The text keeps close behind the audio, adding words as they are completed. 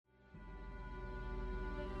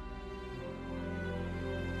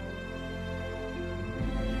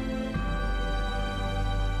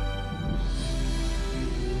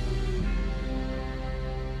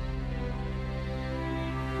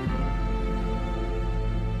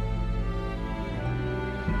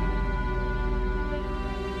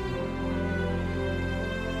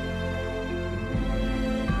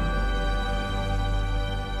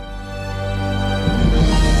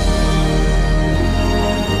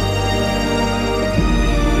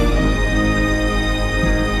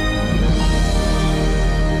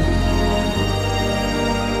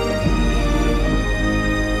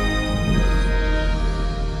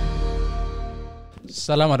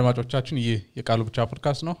ሰላም አድማጮቻችን ይህ የቃሉ ብቻ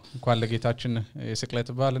ፖድካስት ነው እንኳን ለጌታችን የስቅለት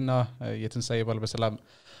በዓልና የትንሳኤ በዓል በሰላም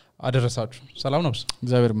አደረሳችሁ ሰላም ነው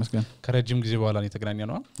እግዚአብሔር ይመስገን ከረጅም ጊዜ በኋላ ነው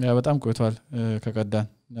የተገናኘነው ያ በጣም ቆይቷል ከቀዳን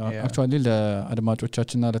አክቹአሊ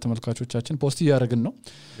ለአድማጮቻችንና ለተመልካቾቻችን ፖስት ያደረግን ነው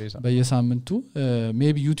በየሳምንቱ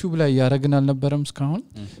ሜቢ ዩቲዩብ ላይ ያደረግን አልነበረም እስካሁን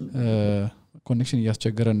ኮኔክሽን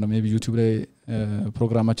ያስቸገረን ነው ሜቢ ዩቲዩብ ላይ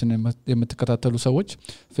ፕሮግራማችንን የምትከታተሉ ሰዎች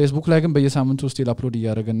ፌስቡክ ላይ ግን በየሳምንቱ ስቲል አፕሎድ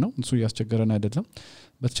ያደረግን ነው እሱ ያስቸገረን አይደለም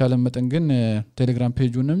በተቻለ መጠን ግን ቴሌግራም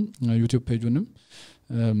ፔጁንም ዩቲዩብ ፔጁንም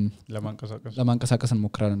ለማንቀሳቀስ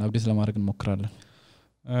እንሞክራለን አፕዴት ለማድረግ እንሞክራለን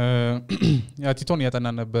ያ ቲቶን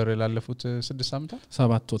ያጠናን ነበር ላለፉት 6 ሳምንታት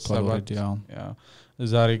 7 ወጥቷል ኦሬዲ ያ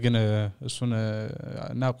ዛሬ ግን እሱን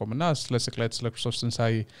እናቆምና ስለ ስቅለት ስለ ክርስቶስ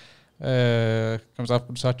ትንሳኤ ከመጽሐፍ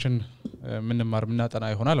ቅዱሳችን ምንማር ምናጠና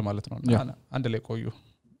ይሆናል ማለት ነው አንድ ላይ ቆዩ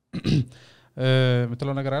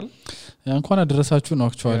ምትለው ነገር አለ እንኳን አደረሳችሁ ነው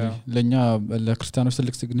አክቹአሊ ለኛ ለክርስቲያኖች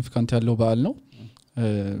ትልቅ ሲግኒፊካንት ያለው በዓል ነው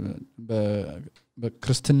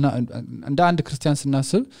በክርስቲና እንደ አንድ ክርስቲያን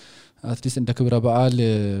ስናስብ አትሊስት እንደ ክብረ በዓል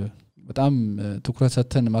በጣም ትኩረት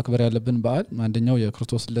ሰጥተን ማክበር ያለብን በዓል አንደኛው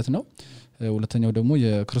የክርስቶስ ልደት ነው ሁለተኛው ደግሞ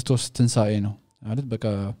የክርስቶስ ትንሳኤ ነው ማለት በቃ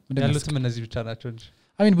ያሉትም እነዚህ ብቻ ናቸው እንጂ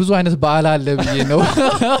አሚን ብዙ አይነት በዓል አለ ብዬ ነው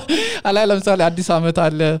አላይ ለምሳሌ አዲስ አመት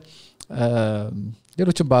አለ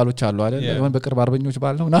ሌሎችም በዓሎች አሉ አይደል የሆነ በቅርብ አርበኞች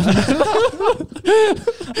በዓል ነው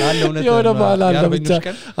አለ እውነት የሆነ በዓል አለ ብቻ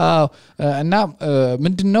አዎ እና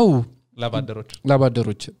ምንድነው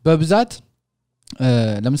ላባደሮች በብዛት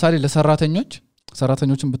ለምሳሌ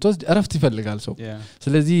ለሰራተኞችን ብትወስድ እረፍት ይፈልጋል ሰው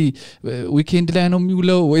ስለዚህ ዊኬንድ ላይ ነው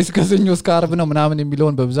የሚውለው ወይስ ከሰኞ እስከ ዓርብ ነው ምናምን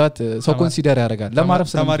የሚለውን በብዛት ሰው ኮንሲደር ያደርጋል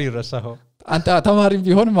ለማረፍ ተማሪ ይረሳው አንተ ተማሪም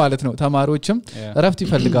ቢሆን ማለት ነው ተማሪዎችም እረፍት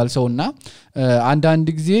ይፈልጋል ሰውና አንድ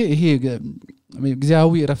ጊዜ ይሄ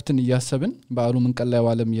ግዚያዊ እረፍትን ያያሰብን በዓሉ ምን ቀላይ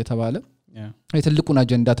ዋለም እየተባለ የትልቁን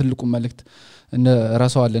አጀንዳ ትልቁን መልእክት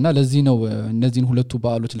እንራሳዋልና ለዚህ ነው እነዚህን ሁለቱ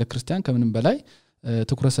በዓሎች ለክርስቲያን ከምንም በላይ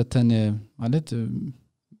ትኩረት ሰጥተን ማለት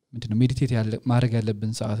ምንድነው ሜዲቴት ማድረግ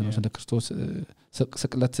ያለብን ሰዓት ነው ስለ ክርስቶስ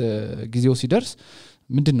ስቅለት ጊዜው ሲደርስ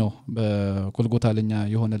ምንድነው በጎልጎታ ለኛ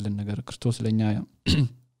የሆነልን ነገር ክርስቶስ ለኛ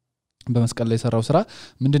በመስቀል ላይ ሰራው ስራ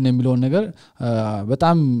ምንድነው የሚለው ነገር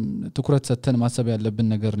በጣም ትኩረት ሰጥተን ማሰብ ያለብን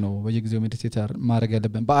ነገር ነው በየጊዜው ሜዲቴት ማድረግ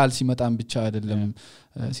ያለብን በዓል ሲመጣም ብቻ አይደለም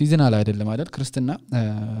ሲዝናል አይደለም አይደል ክርስትና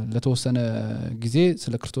ለተወሰነ ጊዜ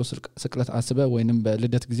ስለ ክርስቶስ ስቅለት አስበ ወይንም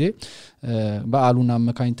በልደት ጊዜ በዓሉን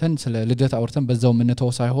አመካኝተን ስለ ልደት አውርተን በዛው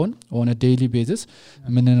ምንተው ሳይሆን ኦን አ ዴይሊ ቤዚስ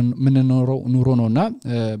ኑሮ ነውና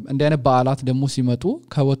እንደ አይነት በዓላት ደግሞ ሲመጡ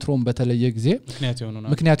ከወትሮም በተለየ ጊዜ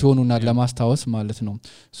ምክንያት ይሆኑና ለማስታወስ ማለት ነው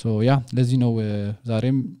ሶ ያ ለዚህ ነው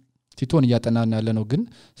ዛሬም ቲቶን ያጠናና ያለነው ግን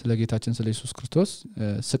ስለ ጌታችን ስለ ኢየሱስ ክርስቶስ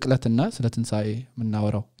ስቅለትና ስለ ትንሳኤ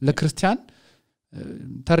ምናወራው ለክርስቲያን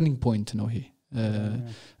ተርኒንግ ፖይንት ነው ይሄ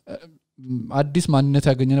አዲስ ማንነት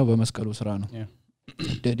ያገኘነው በመስቀሉ ስራ ነው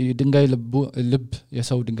ድንጋይ ልብ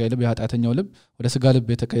የሰው ድንጋይ ልብ የኃጢአተኛው ልብ ወደ ስጋ ልብ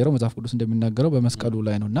የተቀየረው መጽሐፍ ቅዱስ እንደሚናገረው በመስቀሉ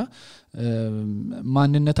ላይ ነውና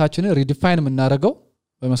ማንነታችንን ሪዲፋይን የምናደርገው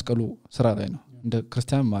በመስቀሉ ስራ ላይ ነው እንደ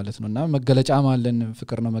ክርስቲያን ማለት ነውና መገለጫ ማለን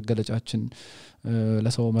ፍቅር ነው መገለጫችን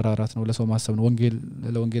ለሰው መራራት ነው ለሰው ማሰብ ነው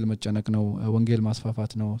ለወንጌል መጨነቅ ነው ወንጌል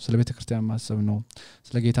ማስፋፋት ነው ስለ ቤተ ክርስቲያን ማሰብ ነው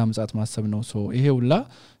ስለ ጌታ ምጽአት ማሰብ ነው ሶ ይሄ ሁላ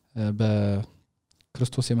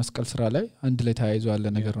በክርስቶስ የመስቀል ስራ ላይ አንድ ላይ ተያይዞ ያለ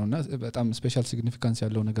ነገር ነውና በጣም ስፔሻል ሲግኒፊካንስ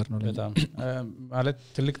ያለው ነገር ነው በጣም ማለት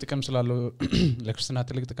ትልቅ ጥቅም ስላለው ለክርስቲያና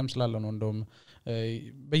ትልቅ ጥቅም ስላለው ነው እንደውም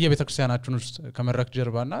በየቤተክርስቲያናችን ውስጥ ከመረክ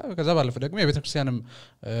ጀርባና ከዛ ባለፈ ደግሞ የቤተክርስቲያንም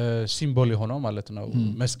ሲምቦል የሆነው ማለት ነው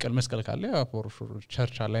መስቀል ካለ ፎር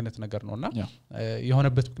ቸርች አለ አይነት ነገር ነውና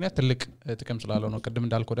የሆነበት ምክንያት ትልቅ ጥቅም ስላለው ነው ቅድም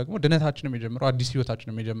እንዳልከው ደግሞ ድነታችንም የጀመረው አዲስ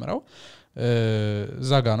ህይወታችንም የጀመረው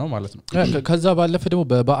እዛጋ ነው ማለት ነው ከዛ ባለፈ ደግሞ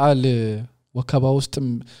በበዓል ወከባ ውስጥም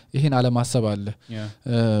ይሄን አለማሰብ አለ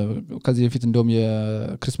ከዚህ በፊት እንደውም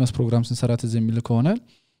የክሪስማስ ፕሮግራም ስንሰራት እዚህ የሚል ከሆነ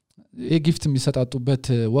የጊፍት የሚሰጣጡበት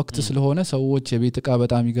ወቅት ስለሆነ ሰዎች የቤት ዕቃ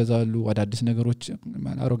በጣም ይገዛሉ አዳዲስ ነገሮች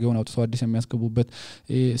አሮጌውን አውጥተው አዲስ የሚያስገቡበት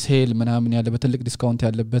ሴል ምናምን ያለበት ትልቅ ዲስካውንት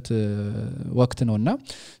ያለበት ወቅት ነውና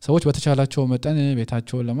ሰዎች በተቻላቸው መጠን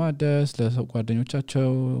ቤታቸውን ለማደስ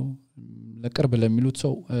ለጓደኞቻቸው ለቅርብ ለሚሉት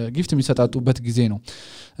ሰው ጊፍት የሚሰጣጡበት ጊዜ ነው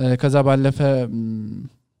ከዛ ባለፈ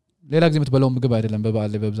ሌላ ጊዜ የምትበላው ምግብ አይደለም በበዓል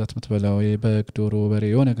ላይ በብዛት የምትበላው የበግ ዶሮ በሬ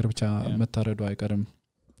የሆነ ነገር ብቻ መታረዱ አይቀርም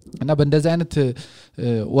እና በእንደዚህ አይነት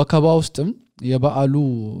ወከባ ውስጥም የበዓሉ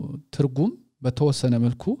ትርጉም በተወሰነ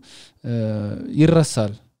መልኩ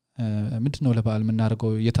ይረሳል ምንድነው ለበዓል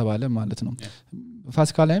ምናርገው እየተባለ ማለት ነው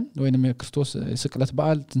ፋሲካ ላይም ወይንም የክርስቶስ ስቅለት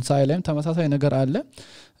በዓል ትንሳኤ ላይም ተመሳሳይ ነገር አለ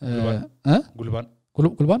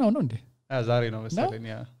ጉልባን ነው እንዴ ዛሬ ነው መሰለኝ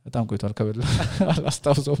በጣም ቆይቷል ከበለ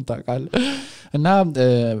አላስታውሰውም ታውቃለህ እና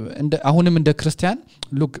አሁንም እንደ ክርስቲያን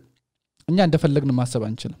ሉክ እኛ እንደፈለግን ማሰብ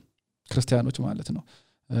አንችልም ክርስቲያኖች ማለት ነው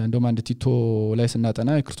እንደውም አንድ ቲቶ ላይ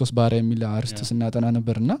ስናጠና የክርስቶስ ባሪያ የሚል አርስት ስናጠና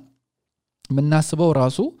ነበርና ምናስበው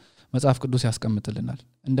ራሱ መጽሐፍ ቅዱስ ያስቀምጥልናል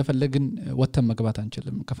እንደፈለግን ወተን መግባት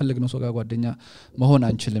አንችልም ከፈለግነው ሰው ጋር ጓደኛ መሆን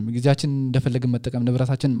አንችልም ጊዜያችን እንደፈለግን መጠቀም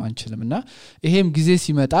ንብረታችን አንችልምና ይሄም ጊዜ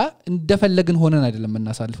ሲመጣ እንደፈለግን ሆነን አይደለም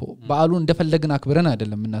እናሳልፈው በዓሉን እንደፈለግን አክብረን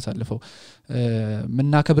አይደለም እናሳልፈው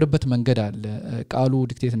ምናከብርበት መንገድ አለ ቃሉ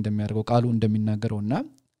ዲክቴት እንደሚያደርገው ቃሉ እንደሚናገረውና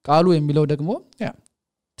ቃሉ የሚለው ደግሞ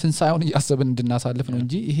ትንሳኤውን ያሰብን እንድናሳልፍ ነው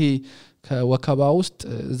እንጂ ይሄ ከወከባ ውስጥ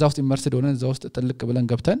እዛ ውስጥ ኢመርስድ ሆነን እዛ ውስጥ ጥልቅ ብለን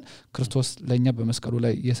ገብተን ክርስቶስ ለኛ በመስቀሉ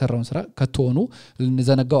ላይ የሰራውን ስራ ከተሆኑ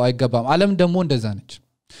ልንዘነጋው አይገባም ዓለም ደግሞ እንደዛ ነች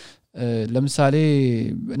ለምሳሌ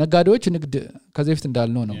ነጋዴዎች ንግድ ከዚህ በፊት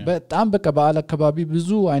እንዳልነው ነው በጣም በቃ በዓል አካባቢ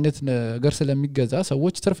ብዙ አይነት ነገር ስለሚገዛ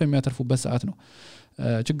ሰዎች ትርፍ የሚያተርፉበት ሰዓት ነው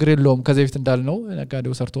ችግር የለውም ከዚህ በፊት እንዳልነው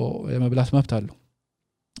ነጋዴው ሰርቶ የመብላት መብት አለው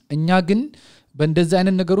እኛ ግን በእንደዚህ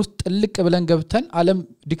አይነት ነገር ውስጥ ጥልቅ ብለን ገብተን ዓለም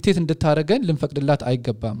ዲክቴት እንድታረገን ልንፈቅድላት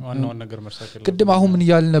አይገባም ዋናው ነገር መርሳከለ ቅድም አሁን ምን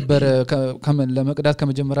ይያል ነበር ለመቅዳት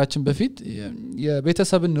ከመጀመራችን በፊት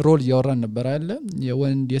የቤተሰብን ሮል ያወራን ነበር አይደል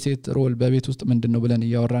የወንድ የሴት ሮል በቤት ውስጥ ምንድነው ብለን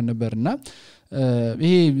ያወራን ነበርና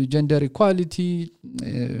ይሄ ጀንደር ኢኳሊቲ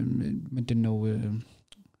ምንድነው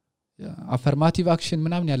አፈርማቲቭ አክሽን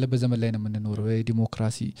ምናምን ያለበት ዘመን ላይ ነው የምንኖረው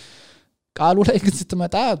የዲሞክራሲ ቃሉ ላይ ግን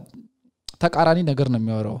ስትመጣ ተቃራኒ ነገር ነው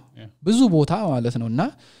የሚያወራው ብዙ ቦታ ማለት ነውና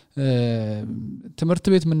ትምህርት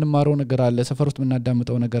ቤት ምንማረው ነገር አለ ሰፈር ውስጥ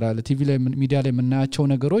ምናዳምጠው ነገር አለ ቲቪ ላይ ሚዲያ ላይ ምናያቸው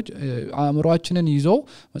ነገሮች አእምሮአችንን ይዘው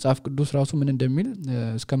መጽሐፍ ቅዱስ ራሱ ምን እንደሚል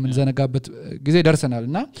እስከምንዘነጋበት ጊዜ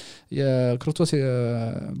ደርሰናልና የክርስቶስ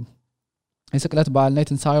የስቅለት በዓል ላይ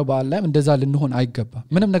ትንሳኤው በዓል ላይ እንደዛ ልንሆን አይገባም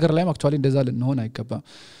ምንም ነገር ላይ አክቹአሊ እንደዛ ልንሆን አይገባም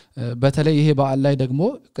በተለይ ይሄ በዓል ላይ ደግሞ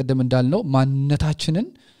ቀደም እንዳልነው ማንነታችንን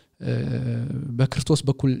በክርስቶስ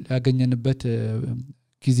በኩል ያገኘንበት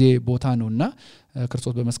ጊዜ ቦታ ነውና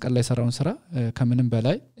ክርስቶስ በመስቀል ላይ ሰራውን ስራ ከምንም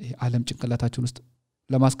በላይ ዓለም ጭንቅላታችን ውስጥ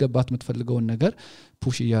ለማስገባት የምትፈልገውን ነገር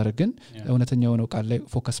ፑሽ ያርግን እውነተኛው ነው ቃል ላይ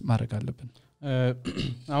ፎከስ ማድረግ አለብን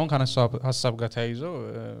አሁን ካነሳው ሐሳብ ጋር ተያይዞ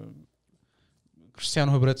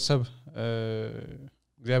ክርስቲያኑ ህብረተሰብ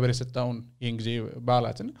እግዚአብሔር የሰጣውን ይሄን ጊዜ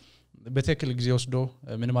በዓላትን በትክክል ጊዜ ወስዶ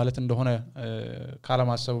ምን ማለት እንደሆነ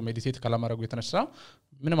ካለማሰቡ ሜዲቴት ካለማድረጉ የተነሳ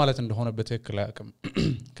ምን ማለት እንደሆነ በትክክል አያውቅም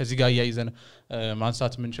ከዚህ ጋር ያይዘን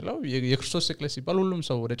ማንሳት ምንችለው የክርስቶስ ስቅለት ሲባል ሁሉም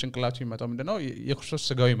ሰው ወደ ጭንቅላቱ ይመጣው ምንድነው የክርስቶስ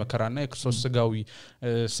ስጋዊ መከራና የክርስቶስ ስጋዊ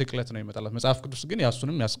ስቅለት ነው ይመጣላት መጽሐፍ ቅዱስ ግን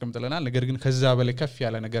ያሱንም ያስቀምጥልናል ነገር ግን ከዛ በላይ ከፍ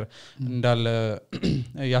ያለ ነገር እንዳለ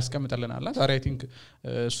ያስቀምጥልናል ዛሬ አይ ቲንክ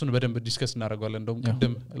እሱን በደንብ ዲስከስ እናደርጋለን እንደውም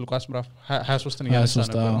ቀደም ሉቃስ ምዕራፍ 23ን ያነሳ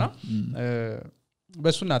ነበርና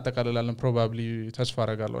በሱና አጠቃለላለን ፕሮባብሊ ተስፋ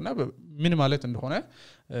አረጋለሁና ምን ማለት እንደሆነ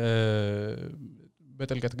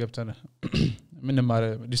በጥልቀት ገብተን ምንም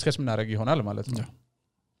ዲስከስ ምናረግ ይሆናል ማለት ነው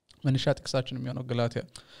መንሻ ጥቅሳችን የሚሆነው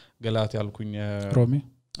ገላትያ ያልኩኝ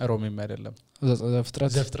ሮሜም አይደለም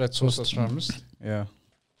ዘፍጥረት 3:15 ያ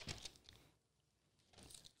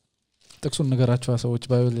ጥቅሱን ነገራቸው ሰዎች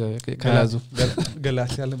ባይብል ከያዙ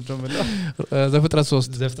ገላትያ ለምትመለው ዘፍጥረት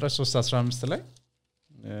 3:15 ላይ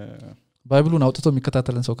ባይብሉን አውጥቶ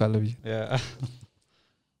የሚከታተልን ሰው ካለ ቢይ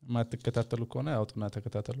ማትከታተሉ ከሆነ አውጡና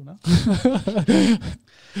ተከታተሉና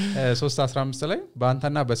 3:15 ላይ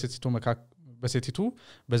በአንተና በሴቲቱ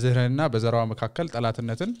በዘርህና በዘራዋ መካከል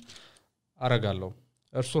ጠላትነትን አረጋለሁ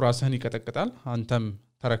እርሱ ራስህን ይቀጠቅጣል አንተም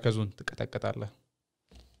ተረከዙን ትቀጠቅጣለህ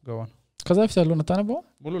ገዋን ከዛ ፊት ያለው ነታነበው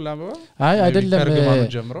ሙሉ ላምባ አይ አይደለም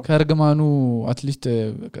ከርግማኑ አትሊስት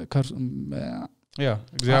ያ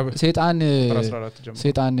እግዚአብሔር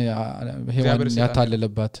ሰይጣን ሄዋን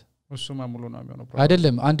ያታለለባት እሱማ ሙሉ ነው የሚሆነው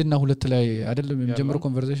አይደለም 1 እና 2 ላይ አይደለም የሚጀምረው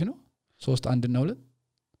ኮንቨርሴሽኑ 3 1 እና 2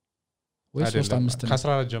 ወይ 3 5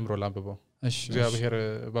 ከ14 ጀምሮ ላምበው እሺ እግዚአብሔር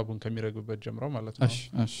ባቡን ከሚረግበት ጀምሮ ማለት ነው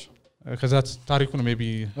እሺ ከዛ ታሪኩን ሜቢ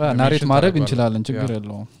ናሬት ማድረግ እንችላለን ችግር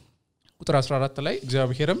የለውም ቁጥር 14 ላይ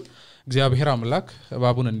እግዚአብሔር አምላክ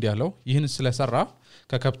ባቡን እንዲያለው ይህን ስለሰራ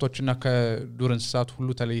ከከብቶችና ከዱር እንስሳት ሁሉ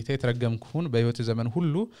ተለይተ የተረገምኩን በህይወት ዘመን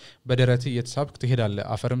ሁሉ በደረቲ እየተሳብክ ትሄዳለህ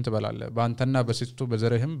አፈርም ትበላለህ በአንተና በሴቲቱ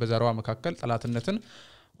በዘርህም በዘራዋ መካከል ጠላትነትን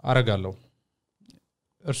አረጋለሁ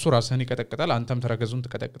እርሱ ራስህን ይቀጠቅጣል አንተም ተረከዙን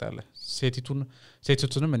ትቀጠቅጣለህ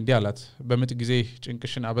ሴቲቱንም እንዲህ አላት በምጥ ጊዜ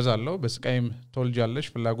ጭንቅሽን አበዛለሁ በስቃይም ትወልጃለሽ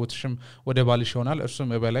ፍላጎትሽም ወደ ባልሽ ይሆናል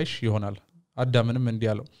እርሱም በላይሽ ይሆናል አዳምንም እንዲህ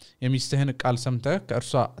አለው የሚስትህን ቃል ሰምተህ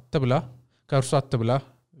ከእርሷ አትብላ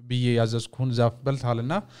ብዬ ያዘዝኩህን ዛፍ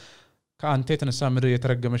በልተሃልና ከአንተ የተነሳ ምድር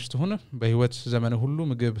የተረገመች ትሁን በህይወት ዘመን ሁሉ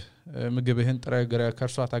ምግብህን ጥሬ ግሬ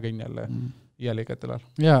ከእርሷ ታገኛለህ እያለ ይቀጥላል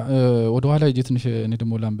ያ ወደ ኋላ እጄ ትንሽ እኔ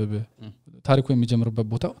ደግሞ ላንብብ ታሪኩ የሚጀምርበት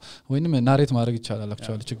ቦታ ወይንም ናሬት ማድረግ ይቻላል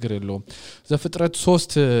አክቹአሊ ችግር የለውም ዘፍጥረት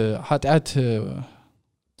 3 ኃጢአት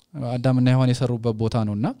አዳምና ሔዋን የሰሩበት ቦታ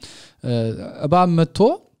ነውና እባብ መጥቶ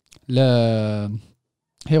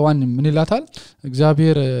ለሔዋን ምን ይላታል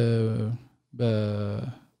እግዚአብሔር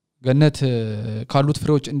በገነት ካሉት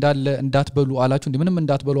ፍሬዎች እንዳለ እንዳትበሉ አላችሁ እንዴ ምንም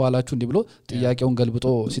እንዳትበሉ አላችሁ እንዴ ብሎ ጥያቄውን ገልብጦ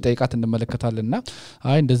ሲጠይቃት እንመለከታለንና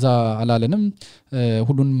አይ እንደዛ አላለንም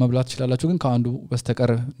ሁሉንም መብላት ይችላልላችሁ ግን ከአንዱ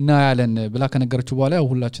በስተቀር ና ያለን ብላ ከነገረችው በኋላ ያው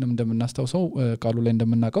ሁላችንም እንደምናስተውሰው ቃሉ ላይ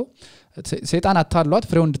እንደምናቀው ሰይጣን አታሏት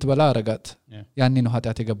ፍሬውን እንድትበላ አረጋት ያኔ ነው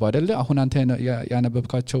ኃጢአት የገባው አይደል አሁን አንተ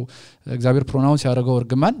ያነበብካቸው እግዚአብሔር ፕሮናውንስ ያደረገው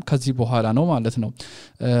እርግማን ከዚህ በኋላ ነው ማለት ነው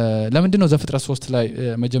ለምንድን ነው ዘፍጥረት 3 ላይ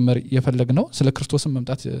መጀመር የፈለግነው ስለ ክርስቶስን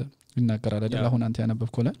መምጣት ይናገራል አይደል አሁን አንተ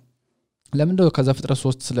ያነበብከው ላይ ለምንድን ነው ከዘፍጥረት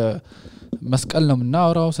 3 ስለ መስቀል ነው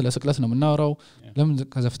የምናወራው ስለ ስቅለት ነው የምናወራው ለምን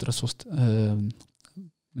ከዘፍጥረት 3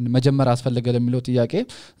 መጀመር አስፈልገ ለሚለው ጥያቄ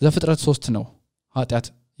ዘፍጥረት 3 ነው ኃጢአት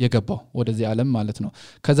የገባው ወደዚህ ዓለም ማለት ነው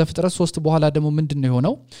ከዘፍጥረት 3 በኋላ ደግሞ ምንድነው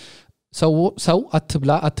የሆነው ሰው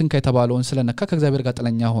አትብላ አትንካ የተባለውን ስለነካ ከእግዚአብሔር ጋር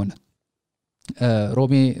ጥለኛ ሆነ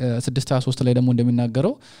ሮሜ 6:23 ላይ ደግሞ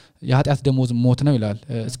እንደሚናገረው የኃጢአት ደሞዝ ሞት ነው ይላል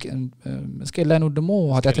እስኬል ላይ ነው ደግሞ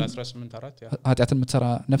ኃጢአትን የምትሰራ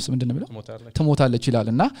ነፍስ ምንድነው የሚለው ትሞታለች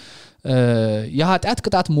ይላልና የኃጢአት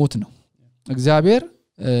ቅጣት ሞት ነው እግዚአብሔር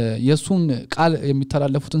የሱን ቃል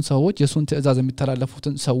የሚተላለፉትን ሰዎች የሱን ትእዛዝ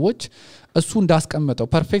የሚተላለፉትን ሰዎች እሱ እንዳስቀመጠው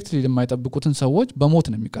ፐርፌክትሊ የማይጠብቁትን ሰዎች በሞት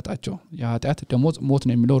ነው የሚቀጣቸው የኃጢአት ደሞዝ ሞት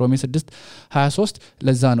ነው የሚለው ሮሜ 6:23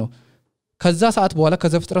 ለዛ ነው ከዛ ሰዓት በኋላ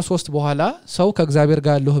ከዘፍጥረት 3 በኋላ ሰው ከእግዚአብሔር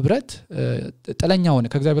ጋር ያለው ህብረት ጥለኛ ሆነ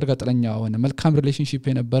ከእግዚአብሔር ጋር ጥለኛ ሆነ መልካም ሪሌሽንሺፕ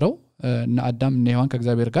የነበረው እና አዳም እና ሔዋን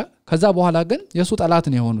ከእግዚአብሔር ጋር ከዛ በኋላ ግን የሱ ጠላት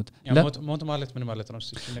ነው የሆኑት ሞት ማለት ምን ማለት ነው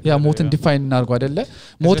ያ ሞትን ዲፋይን እናርጉ አይደለ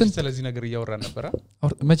ሞትን ስለዚህ ነገር እያወራን ነበር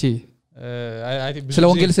መቼ ስለ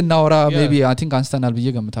ወንጌል ስናወራ ሜቢ አይ ቲንክ አንስተናል ብዬ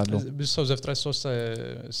ገምታለሁ ብዙ ሰው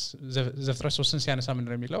ዘፍጥረት 3ን ሲያነሳ ምን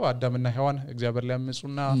ነው የሚለው አዳምና ሔዋን እግዚአብሔር ላይ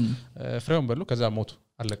አመጹና ፍሬውን በሉ ከዛ ሞቱ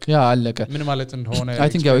አለቀ ያ አለቀ ምን ማለት እንደሆነ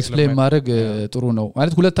አይ ቲንክ ያው ኤክስፕሌን ማድረግ ጥሩ ነው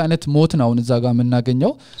ማለት ሁለት አይነት ሞት ነው እዛ ጋር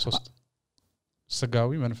የምናገኘው ስጋዊ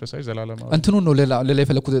መንፈሳዊ ዘላለማዊ እንትኑ ነው ሌላ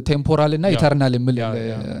የፈለኩት ቴምፖራል እና ኢተርናል የሚል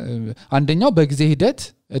አንደኛው በጊዜ ሂደት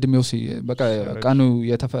እድሜው በቃ ቀኑ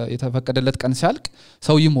የተፈቀደለት ቀን ሲያልቅ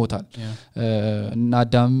ሰው ይሞታል እና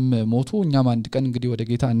አዳም ሞቱ እኛም አንድ ቀን እንግዲህ ወደ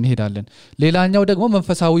ጌታ እንሄዳለን ሌላኛው ደግሞ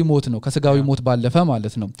መንፈሳዊ ሞት ነው ከስጋዊ ሞት ባለፈ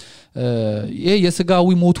ማለት ነው ይሄ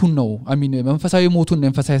የስጋዊ ሞቱን ነው አሚን መንፈሳዊ ሞቱን ነው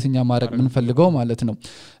ኤምፋሳይዝኛ ማድረግ ምን ፈልገው ማለት ነው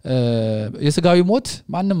የስጋዊ ሞት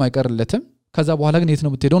ማንንም አይቀርለትም ከዛ በኋላ ግን የት ነው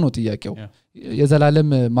የምትሄደው ነው ጥያቄው የዘላለም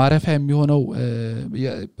ማረፊያ የሚሆነው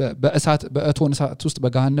በእቶን እሳት ውስጥ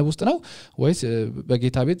በገሃነም ውስጥ ነው ወይስ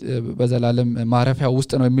በጌታ ቤት በዘላለም ማረፊያ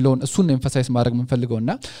ውስጥ ነው የሚለውን እሱን ኤምፋሳይዝ ማድረግ ምን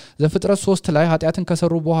ፈልገውና ዘፍጥረት 3 ላይ ኃጢአትን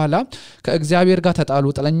ከሰሩ በኋላ ከእግዚአብሔር ጋር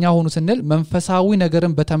ተጣሉ ጥለኛ ሆኑ ስንል መንፈሳዊ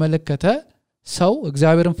ነገርን በተመለከተ ሰው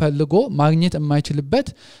እግዚአብሔርን ፈልጎ ማግኘት የማይችልበት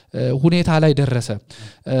ሁኔታ ላይ ደረሰ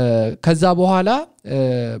ከዛ በኋላ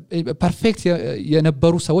ፐርፌክት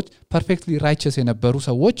የነበሩ ሰዎች ፐርፌክትሊ ራይቸስ የነበሩ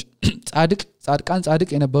ሰዎች ጻድቃን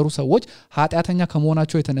የነበሩ ሰዎች ኃጢአተኛ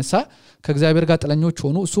ከመሆናቸው የተነሳ ከእግዚአብሔር ጋር ጥለኞች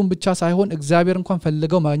ሆኑ እሱም ብቻ ሳይሆን እግዚአብሔር እንኳን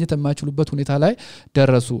ፈልገው ማግኘት የማይችሉበት ሁኔታ ላይ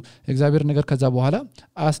ደረሱ እግዚአብሔር ነገር ከዛ በኋላ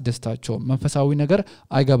አስደስታቸው መንፈሳዊ ነገር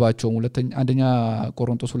አይገባቸውም አንደኛ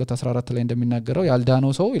ቆሮንቶስ 2:14 ላይ እንደሚናገረው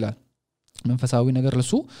ያልዳነው ሰው ይላል መንፈሳዊ ነገር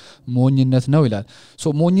ለሱ ሞኝነት ነው ይላል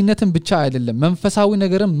ሞኝነትን ብቻ አይደለም መንፈሳዊ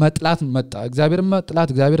ነገርን መጥላት መጣ እግዚአብሔርን መጥላት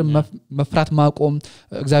እግዚአብሔርን መፍራት ማቆም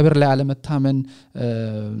እግዚአብሔር ላይ አለመታመን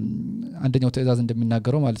አንደኛው ትእዛዝ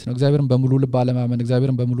እንደሚናገረው ማለት ነው እግዚአብሔርን በሙሉ ልብ አለማመን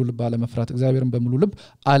እግዚአብሔርን በሙሉ ልብ አለመፍራት እግዚአብሔርን በሙሉ ልብ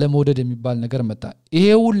አለመውደድ የሚባል ነገር መጣ ይሄ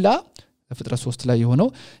ሁላ ፍጥረት 3 ላይ የሆነው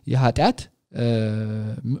የኃጢአት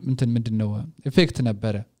ምንድነው ኢፌክት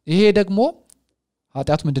ነበረ ይሄ ደግሞ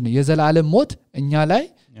ኃጢአት ምንድነው የዘላለም ሞት እኛ ላይ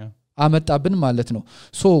አመጣብን ማለት ነው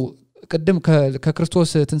ቅድም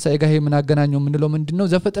ከክርስቶስ ትንሳኤ ጋር የምናገናኘው ምንለው ምንድነው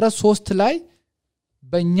ዘፍጥረት 3 ላይ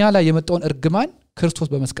በእኛ ላይ የመጣውን እርግማን ክርስቶስ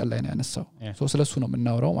በመስቀል ላይ ነው ያነሳው ስለሱ ነው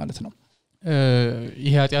የምናወራው ማለት ነው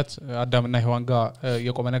ይሄ ኃጢአት አዳምና ሔዋን ጋር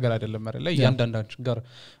የቆመ ነገር አይደለም ማለት ላይ ያንዳንዳችን ጋር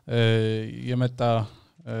የመጣ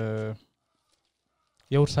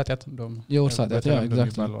የውርስ ኃጢአት እንደውም የውርስ ኃጢአት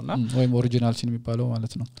ኤግዛክትሊ ወይም ኦሪጂናል ሲን የሚባለው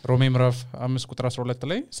ማለት ነው ሮሜ ምዕራፍ 5:12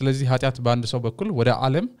 ላይ ስለዚህ ኃጢአት በአንድ ሰው በኩል ወደ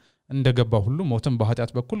ዓለም እንደገባ ሁሉ ሞትም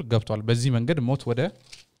በኃጢአት በኩል ገብቷል በዚህ መንገድ ሞት ወደ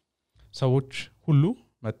ሰዎች ሁሉ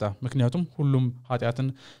መጣ ምክንያቱም ሁሉም ኃጢአትን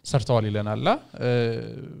ሰርተዋል ይለናል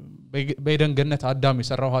በኤደን ገነት አዳም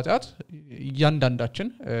የሰራው ኃጢአት እያንዳንዳችን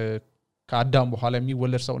ከአዳም በኋላ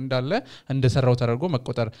የሚወለድ ሰው እንዳለ እንደሰራው ተደርጎ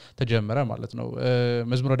መቆጠር ተጀመረ ማለት ነው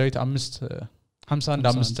መዝሙረ ዳዊት 51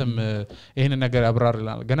 5ም ይሄን ነገር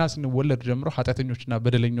ያብራራልናል ገና ስንወለድ ጀምሮ ኃጢአተኞችና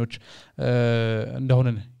በደለኞች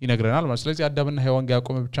እንደሆነን ይነግረናል ማለት ስለዚህ አዳምና ሔዋን ጋር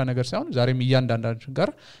ያቆመ ብቻ ነገር ሳይሆን ዛሬም እያንዳንዳችን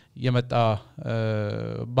ጋር የመጣ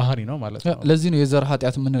ባህሪ ነው ማለት ነው ለዚህ ነው የዘር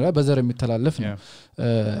ኃጢአት ምን ነው በዘር የሚተላለፍ ነው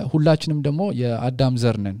ሁላችንም ደግሞ የአዳም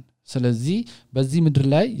ዘር ነን ስለዚህ በዚህ ምድር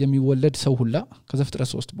ላይ የሚወለድ ሰው ሁላ ከዘፍጥረት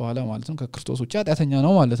 3 በኋላ ማለት ነው ከክርስቶስ ውጪ ኃጢአተኛ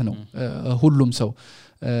ነው ማለት ነው ሁሉም ሰው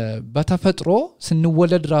በተፈጥሮ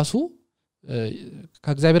ስንወለድ ራሱ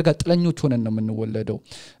ከእግዚአብሔር ጋር ጥለኞች ሆነን ነው የምንወለደው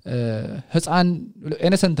ህፃን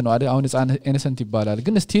ኢነሰንት ነው አይደል አሁን ህፃን ኢነሰንት ይባላል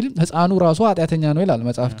ግን ስቲል ህፃኑ ራሱ ኃጢአተኛ ነው ይላል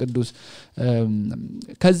መጽሐፍ ቅዱስ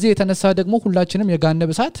ከዚህ የተነሳ ደግሞ ሁላችንም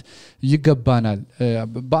የጋነብ እሳት ይገባናል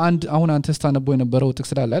በአንድ አሁን አንተ ስታነበው የነበረው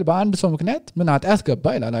ጥቅስ ላይ አይደል በአንድ ሰው ምክንያት ምን ኃጢአት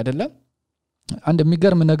ገባ ይላል አይደለም አንድ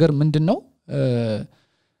የሚገርም ነገር ምንድነው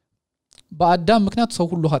በአዳም ምክንያት ሰው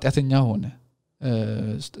ሁሉ ኃጢአተኛ ሆነ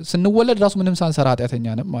ስንወለድ ራሱ ምንም ሳንሰራ ኃጢአተኛ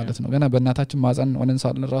ነን ማለት ነው ገና በእናታችን ማፀን ሆነን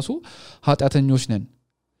ሳልን ራሱ ኃጢአተኞች ነን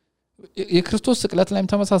የክርስቶስ ስቅለት ላይም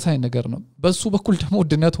ተመሳሳይ ነገር ነው በሱ በኩል ደግሞ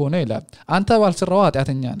ድነት ሆነ ይላል አንተ ባልሰራው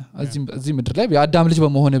ኃጢአተኛ ነህ እዚህ ምድር ላይ የአዳም ልጅ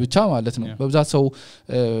በመሆነ ብቻ ማለት ነው በብዛት ሰው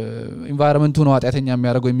ኢንቫይሮንመንቱ ነው ኃጢአተኛ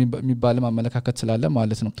የሚያደርገው የሚባል ማመለካከት ስላለ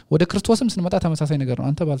ማለት ነው ወደ ክርስቶስም ስንመጣ ተመሳሳይ ነገር ነው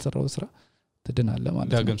አንተ ባልሰራው ስራ ትድናለህ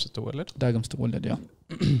ማለት ነው ዳግም ስትወለድ ያው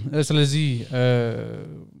ስለዚህ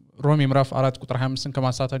ሮሜ ምዕራፍ 4 ቁጥር 25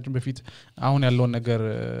 ከማሳታችን በፊት አሁን ያለውን ነገር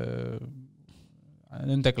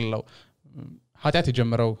እንጠቅልለው ኃጢአት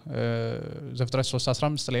የጀመረው ዘፍጥረት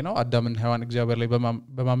 3:15 ላይ ነው አዳምና ሔዋን እግዚአብሔር ላይ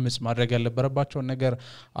በማመጽ ማድረግ ያለበረባቸው ነገር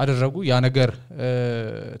አደረጉ ያ ነገር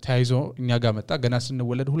ተያይዞ እኛ ጋር መጣ ገና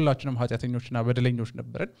ስንወለድ ሁላችንም ኃጢአተኞችና በደለኞች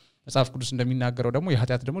ነበርን መጽሐፍ ቅዱስ እንደሚናገረው ደግሞ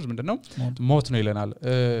የኃጢአት ደሞዝ ምንድነው ሞት ነው ይለናል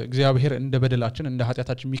እግዚአብሔር እንደ በደላችን እንደ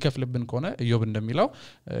ኃጢአታችን የሚከፍልብን ከሆነ ኢዮብ እንደሚለው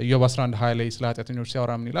ኢዮብ 11:20 ላይ ስለ ኃጢአተኞች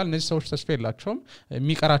ሲያወራ ምን ይላል እነዚህ ሰዎች ተስፋ የላቸውም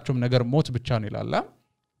የሚቀራቸው ነገር ሞት ብቻ ነው ይላል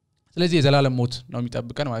ስለዚህ የዘላለም ሞት ነው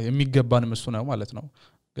የሚጠብቀን ማለት የሚገባን እሱ ነው ማለት ነው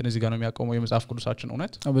ግን እዚህ ጋር ነው የሚያቆመው የመጽሐፍ ቅዱሳችን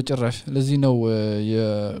እውነት በጭራሽ ለዚህ ነው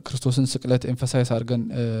የክርስቶስን ስቅለት ኤምፋሳይዝ አድርገን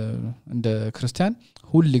እንደ ክርስቲያን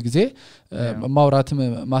ሁሉ ጊዜ ማውራትም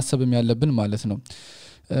ማሰብም ያለብን ማለት ነው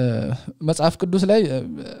መጽሐፍ ቅዱስ ላይ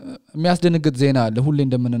የሚያስደንግጥ ዜና አለ ሁሌ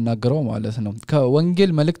እንደምንናገረው ማለት ነው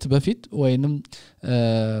ከወንጌል መልእክት በፊት ወይንም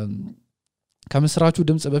ከምስራቹ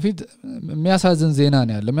ድምጽ በፊት የሚያሳዝን ዜና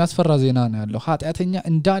ነው ያለው የሚያስፈራ ዜና ነው ያለው ኃጢአተኛ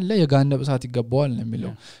እንዳለ የጋነብ እሳት ይገባዋል ነው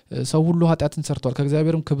የሚለው ሰው ሁሉ ኃጢአትን ሰርቷል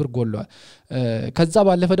ከእግዚአብሔርም ክብር ጎሏል ከዛ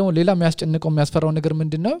ባለፈ ደግሞ ሌላ የሚያስጨንቀው የሚያስፈራው ነገር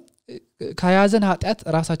ምንድነው ከያዘን ኃጢአት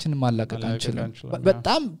ራሳችንን ማላቀቅ አንችልም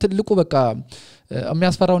በጣም ትልቁ በቃ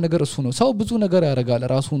የሚያስፈራው ነገር እሱ ነው ሰው ብዙ ነገር ያደርጋል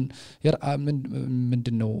ራሱን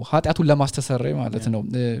ምንድነው ኃጢአቱን ለማስተሰረይ ማለት ነው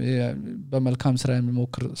በመልካም ስራ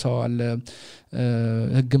የሚሞክር ሰው አለ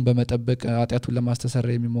ህግን በመጠበቅ ኃጢአቱን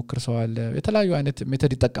ለማስተሰረይ የሚሞክር ሰው አለ የተለያዩ አይነት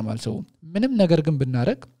ሜተድ ይጠቀማል ሰው ምንም ነገር ግን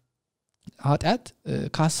ብናረግ ኃጢአት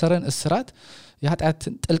ካሰረን እስራት የኃጢአት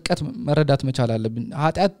ጥልቀት መረዳት መቻል አለብን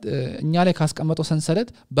ኃጢአት እኛ ላይ ካስቀመጠው ሰንሰለት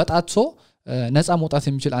በጣጥሶ ነፃ መውጣት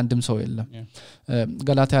የሚችል አንድም ሰው የለም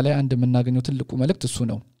ገላትያ ላይ አንድ የምናገኘው ትልቁ መልእክት እሱ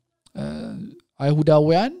ነው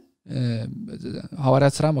አይሁዳውያን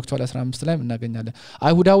ሐዋርያት ሥራ ምዕራፍ 15 ላይ እናገኛለን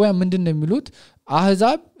አይሁዳውያን ምንድነው የሚሉት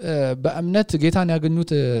አህዛብ በእምነት ጌታን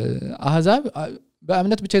ያገኙት አህዛብ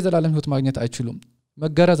በእምነት ብቻ የዘላለም ህይወት ማግኘት አይችሉም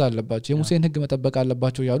መገረዝ አለባቸው የሙሴን ህግ መጠበቅ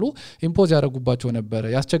አለባቸው ያሉ ኢምፖዝ ያደርጉባቸው ነበር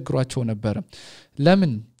ያስቸግሯቸው ነበር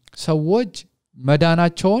ለምን ሰዎች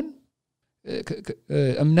መዳናቸውን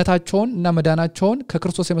እምነታቸውን እና መዳናቸውን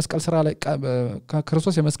ከክርስቶስ የመስቀል ሥራ ላይ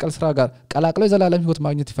ከክርስቶስ የመስቀል ሥራ ጋር ቀላቅለው የዘላለም ህይወት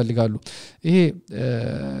ማግኘት ይፈልጋሉ ይሄ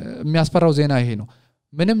የሚያስፈራው ዜና ይሄ ነው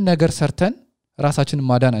ምንም ነገር ሰርተን ራሳችንን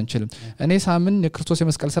ማዳን አንችልም እኔ ሳምን የክርስቶስ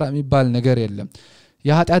የመስቀል ሥራ የሚባል ነገር የለም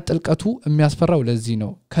የኃጢአት ጥልቀቱ የሚያስፈራው ለዚህ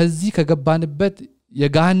ነው ከዚህ ከገባንበት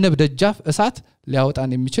የገሃነብ ደጃፍ እሳት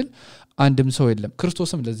ሊያወጣን የሚችል አንድም ሰው የለም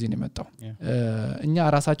ክርስቶስም ለዚህ ነው የመጣው እኛ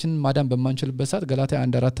ራሳችንን ማዳን በማንችልበት ሰዓት ገላትያ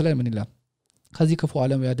 1:4 ላይ ምን ይላል ከዚህ ክፉ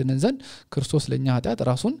ዓለም ያድነን ዘንድ ክርስቶስ ለኛ ኃጢአት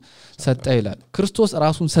ራሱን ሰጠ ይላል ክርስቶስ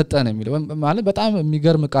ራሱን ሰጠ ነው የሚለው ማለት በጣም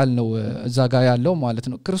የሚገርም ቃል ነው እዛ ጋር ያለው ማለት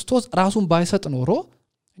ነው ክርስቶስ ራሱን ባይሰጥ ኖሮ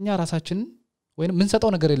እኛ ራሳችንን ወይንም ምን ሰጠው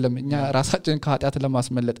ነገር የለም እኛ ራሳችንን ከኃጢአት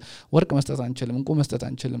ለማስመለጥ ወርቅ መስጠት አንችልም እንቁ መስጠት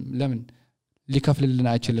አንችልም ለምን ሊከፍልልን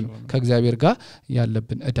አይችልም ከእግዚአብሔር ጋር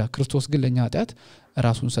ያለብን እዳ ክርስቶስ ግን ለኛ ኃጢአት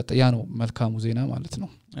ራሱን ሰጠ ያ ነው መልካሙ ዜና ማለት ነው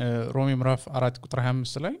ሮሜ ምዕራፍ 4 ቁጥር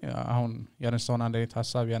 25 ላይ አሁን ያነሳውን አንድ አይነት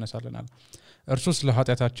ሐሳብ ያነሳልናል እርሱ ስለ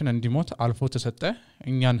ኃጢአታችን እንዲሞት አልፎ ተሰጠ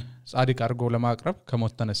እኛን ጻድቅ አድርጎ ለማቅረብ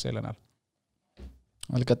ከሞት ተነሳ ይለናል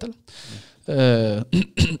አልቀጥል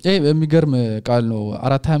የሚገርም ቃል ነው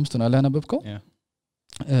 4:25 ነው አላነበብከው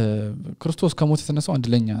ክርስቶስ ከሞት የተነሳው አንድ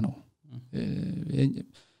ለኛ ነው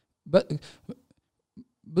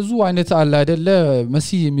ብዙ አይነት አለ አይደለ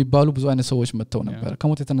መሲህ የሚባሉ ብዙ አይነት ሰዎች መጥተው ነበር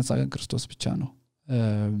ከሞት የተነሳ ክርስቶስ ብቻ ነው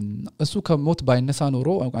እሱ ከሞት ባይነሳ ኖሮ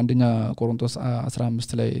አንደኛ ቆሮንቶስ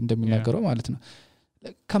 15 ላይ እንደሚናገረው ማለት ነው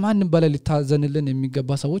ከማንም በላይ ሊታዘንልን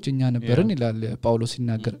የሚገባ ሰዎች እኛ ነበርን ይላል ጳውሎስ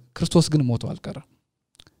ሲናገር ክርስቶስ ግን ሞቶ አልቀረም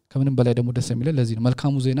ከምንም በላይ ደግሞ ደስ የሚለው ለዚህ ነው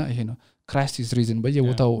መልካሙ ዜና ይሄ ነው Christ is risen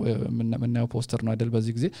በየቦታው ምናየው ፖስተር ነው አይደል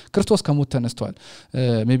በዚህ ጊዜ ክርስቶስ ከሞት ተነስቷል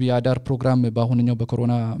ሜቢ አዳር ፕሮግራም ባሁንኛው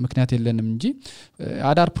በኮሮና ምክንያት የለንም እንጂ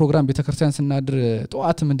አዳር ፕሮግራም ቤተክርስቲያን ስናድር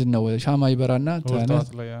ጧት ምንድነው ሻማ ይበራና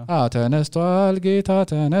ተነስቷል ጌታ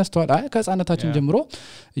ተነስቷል ከጻነታችን ጀምሮ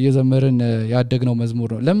እየዘመርን ያደግነው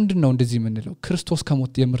መዝሙር ነው ለምንድነው እንደዚህ የምንለው ክርስቶስ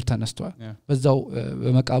ከሞት የምር ተነስቷል በዛው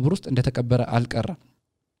በመቃብር ውስጥ እንደተቀበረ አልቀረም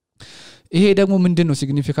ይሄ ደግሞ ምንድነው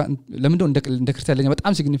ሲግኒፊካንት ለምንድነው እንደ ክርስቲያን ለኛ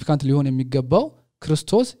በጣም ሲግኒፊካንት ሊሆን የሚገባው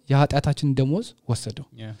ክርስቶስ የኃጢአታችንን ደሞዝ ወሰደው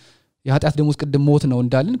የኃጢአት ደሞዝ ቅድም ሞት ነው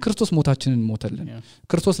እንዳልን ክርስቶስ ሞታችንን ሞተልን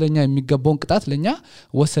ክርስቶስ ለኛ የሚገባውን ቅጣት ለኛ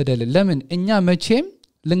ወሰደልን ለምን እኛ መቼም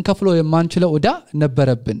ልንከፍለው የማንችለው ዕዳ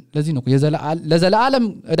ነበረብን ለዚህ ነው ለዘላለም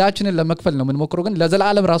ዕዳችንን ለመክፈል ነው ምን ሞክሮ ግን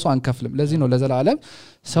ለዘላለም ራሱ አንከፍልም ለዚህ ነው ለዘላለም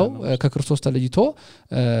ሰው ከክርስቶስ ተለይቶ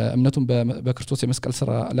እምነቱን በክርስቶስ የመስቀል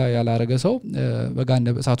ስራ ላይ ያላረገ ሰው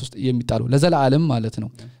በጋነ እሳት ውስጥ የሚጣለው ለዘላለም ማለት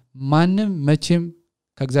ነው ማንም መቼም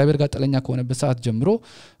ከእግዚአብሔር ጋር ጥለኛ ከሆነበት ሰዓት ጀምሮ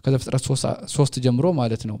ከዘፍጥረት 3 ጀምሮ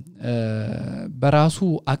ማለት ነው በራሱ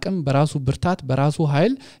አቅም በራሱ ብርታት በራሱ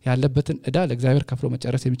ኃይል ያለበትን ዕዳ ለእግዚአብሔር ከፍሎ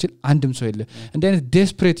መጨረስ የሚችል አንድም ሰው የለ እንደ አይነት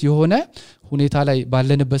ዴስፕሬት የሆነ ሁኔታ ላይ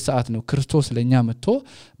ባለንበት ሰዓት ነው ክርስቶስ ለኛ መጥቶ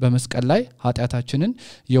በመስቀል ላይ ኃጢአታችንን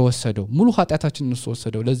የወሰደው ሙሉ ኃጢአታችንን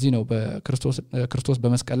ወሰደው ለዚህ ነው ክርስቶስ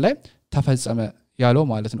በመስቀል ላይ ተፈጸመ ያለው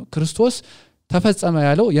ማለት ነው ክርስቶስ ተፈጸመ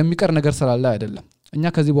ያለው የሚቀር ነገር ስላለ አይደለም እኛ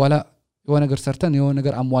ከዚህ በኋላ የሆነ ነገር ሰርተን የሆነ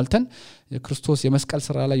ነገር አሟልተን ክርስቶስ የመስቀል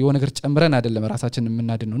ስራ ላይ የሆነ ነገር ጨምረን አይደለም ራሳችንን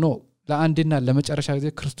የምናድነው ነው ለአንድና ለመጨረሻ ጊዜ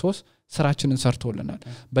ክርስቶስ ስራችንን ሰርቶልናል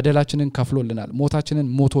በደላችንን ከፍሎልናል ሞታችንን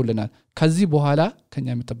ሞቶልናል ከዚህ በኋላ ከኛ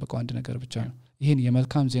የሚጠበቀው አንድ ነገር ብቻ ነው ይሄን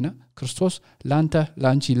የመልካም ዜና ክርስቶስ ላንተ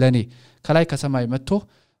ላንቺ ለኔ ከላይ ከሰማይ መጥቶ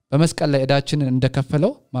በመስቀል ላይ ዕዳችንን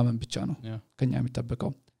እንደከፈለው ማመን ብቻ ነው ከኛ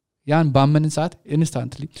የሚጠበቀው ያን ባመንን ሰዓት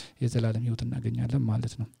ኢንስታንትሊ የዘላለም ህይወት እናገኛለን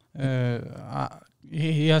ማለት ነው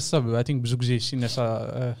ይሄ ሐሳብ አይ ቲንክ ብዙ ጊዜ ሲነሳ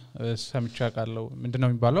ሰምቻ ቃለው ምንድነው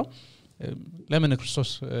የሚባለው ለምን ክርስቶስ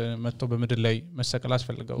መጥቶ በመድር ላይ መሰቀል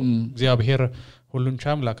አስፈልገው እግዚአብሔር ሁሉን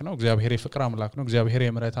ቻይ አምላክ ነው እግዚአብሔር የፍቅር አምላክ ነው እግዚአብሔር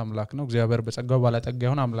የምሕረት አምላክ ነው እግዚአብሔር በጸጋው ባለጠጋ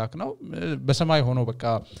የሆነ አምላክ ነው በሰማይ ሆኖ በቃ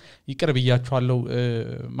ይቅር ብያችኋለሁ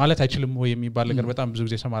ማለት አይችልም ወይ የሚባል ነገር በጣም ብዙ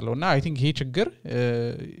ጊዜ ሰማለውና አይ ቲንክ ይሄ ችግር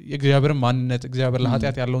የእግዚአብሔር ማንነት እግዚአብሔር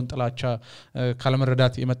ለኃጢአት ያለውን ጥላቻ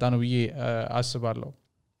ካለመረዳት የመጣ ነው ብዬ አስባለሁ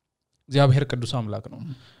እግዚአብሔር ቅዱስ አምላክ ነው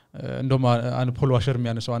እንደውም ፖል ዋሸር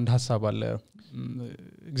የሚያነሳው አንድ ሐሳብ አለ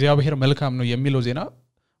እግዚአብሔር መልካም ነው የሚለው ዜና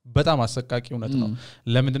በጣም አሰቃቂ እውነት ነው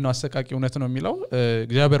ለምንድን ነው አሰቃቂ እውነት ነው የሚለው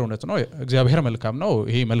እግዚአብሔር እውነት ነው እግዚአብሔር መልካም ነው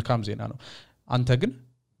ይሄ መልካም ዜና ነው አንተ ግን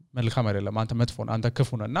መልካም አይደለም አንተ መጥፎ ነህ አንተ ክፉ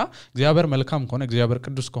ነህ እና እግዚአብሔር መልካም ከሆነ እግዚአብሔር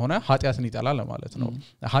ቅዱስ ከሆነ ኃጢአትን ይጠላል ማለት ነው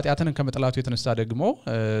ኃጢአትን ከመጥላቱ የተነሳ ደግሞ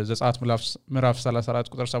ዘጸአት ምዕራፍ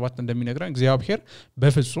 34 ቁጥር 7 እንደሚነግረን እግዚአብሔር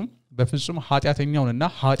በፍጹም ኃጢአተኛውንና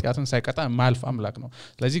ኃጢአትን ሳይቀጣ የማያልፍ አምላክ ነው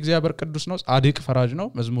ስለዚህ እግዚአብሔር ቅዱስ ነው ጻድቅ ፈራጅ ነው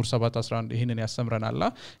መዝሙር 7:11 ይሄንን ያስተምረናልና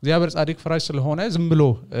እግዚአብሔር ጻድቅ ፈራጅ ስለሆነ ዝም ብሎ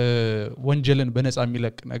ወንጀልን በነፃ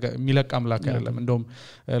የሚለቅ አምላክ አይደለም እንደውም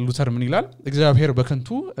ሉተር ምን ይላል እግዚአብሔር በከንቱ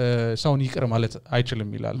ሰውን ይቅር ማለት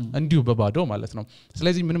አይችልም ይላል እንዲሁ በባዶ ማለት ነው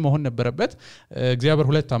ስለዚህ ምን መሆን ነበረበት እግዚአብሔር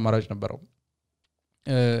ሁለት አማራጭ ነበረው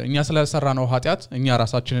እኛ ስለሰራነው ኃጢአት እኛ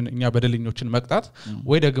ራሳችንን እኛ በደለኞችን መቅጣት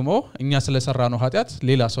ወይ ደግሞ እኛ ስለሰራነው ኃጢአት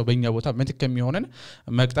ሌላ ሰው በእኛ ቦታ ምትክ የሚሆነን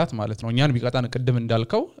መቅጣት ማለት ነው እኛን ቢቀጣን ቅድም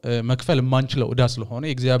እንዳልከው መክፈል ማንችለው ዕዳ ስለሆነ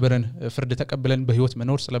የእግዚአብሔርን ፍርድ ተቀብለን በህይወት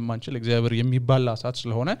መኖር ስለማንችል እግዚአብሔር የሚባላ እሳት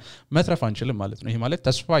ስለሆነ መትረፍ አንችልም ማለት ነው ይሄ ማለት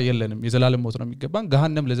ተስፋ የለንም የዘላለም ሞት ነው የሚገባን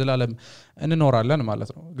ገሃነም ለዘላለም እንኖራለን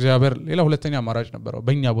ማለት ነው እግዚአብሔር ሌላ ሁለተኛ አማራጭ ነበረው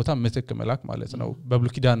በእኛ ቦታ ምትክ መላክ ማለት ነው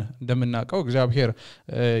በብሉይ ኪዳን እንደምናውቀው እግዚአብሔር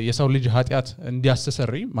የሰው ልጅ ኃጢአት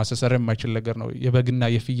ማስተሰሪ የማይችል ነገር ነው የበግና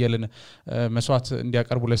የፍየልን መስዋዕት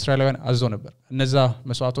እንዲያቀርቡ ለእስራኤላውያን አዘው ነበር እነዛ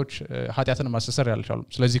መስዋዕቶች ኃጢአትን ማስተሰሪ ያልቻሉ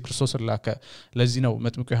ስለዚህ ክርስቶስን ላከ ለዚህ ነው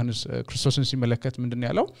መጥምቁ ዮሐንስ ክርስቶስን ሲመለከት ምንድነው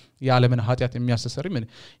ያለው የዓለምን ኃጢአት የሚያስተሰሪ ምን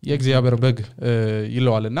የእግዚአብሔር በግ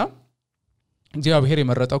ይለዋልና እግዚአብሔር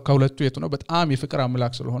የመረጠው ከሁለቱ የቱ ነው በጣም የፍቅር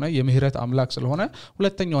አምላክ ስለሆነ የምህረት አምላክ ስለሆነ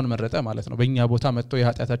ሁለተኛውን መረጠ ማለት ነው በእኛ ቦታ መጥቶ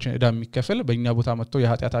የኃጢአታችን ዕዳ የሚከፍል በእኛ ቦታ መጥቶ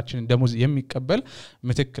የኃጢአታችን ደሞዝ የሚቀበል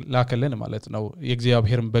ምትክ ላከልን ማለት ነው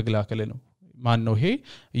የእግዚአብሔርን በግ ላከልን ማን ነው ይሄ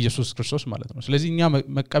ኢየሱስ ክርስቶስ ማለት ነው ስለዚህ እኛ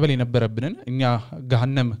መቀበል የነበረብንን እኛ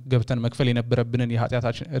ገሃነም ገብተን መክፈል የነበረብንን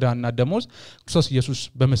የኃጢአታችን ዕዳና ደሞዝ ክርስቶስ ኢየሱስ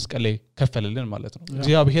በመስቀል ላይ ከፈለልን ማለት ነው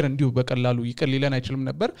እግዚአብሔር እንዲሁ በቀላሉ ይቅር ሊለን አይችልም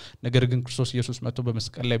ነበር ነገር ግን ክርስቶስ ኢየሱስ መጥቶ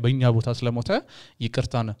በመስቀል ላይ በእኛ ቦታ ስለሞተ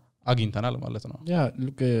ይቅርታን አግኝተናል ማለት ነው ያ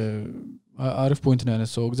አሪፍ ፖይንት ነው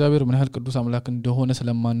ያነሳው እግዚአብሔር ምን ያህል ቅዱስ አምላክ እንደሆነ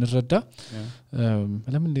ስለማንረዳ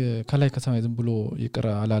ለምን ከላይ ከሰማይ ዝም ብሎ ይቅር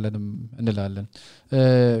አላለንም እንላለን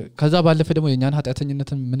ከዛ ባለፈ ደግሞ የኛን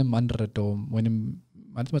ኃጢአተኝነትን ምንም አንረዳውም ወይንም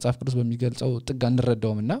ማለት መጽሐፍ ቅዱስ በሚገልጸው ጥግ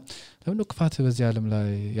አንረዳውምና ለምን ክፋት በዚህ ዓለም ላይ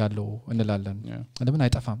ያለው እንላለን ለምን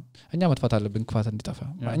አይጠፋም እኛ መጥፋት አለብን ክፋት እንዲጠፋ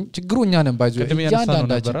ችግሩ እኛ ነን ባይዘው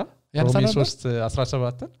ያንሳናዳችን ሮሜ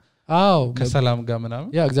 3:17 አዎ ከሰላም ጋር ምናምን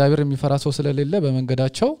ያ እግዚአብሔር የሚፈራ ሰው ስለሌለ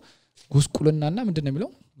በመንገዳቸው ጉስቁልናና ምንድነው የሚለው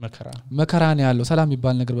መከራ ነው ያለው ሰላም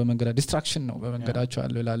የሚባል ነገር በመንገዳ ዲስትራክሽን ነው በመንገዳቸው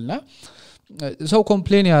ያለው ይላልና ሰው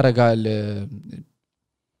ኮምፕሌን ያረጋል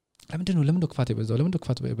ለምን ክፋት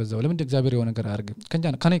ይበዛው ለምን እግዚአብሔር የሆነ ነገር አያርግ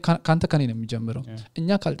ካንተ ከኔ ነው የሚጀምረው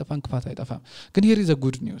እኛ ካልጠፋን ክፋት አይጠፋም ግን here is a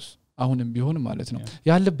good news አሁንም ቢሆን ማለት ነው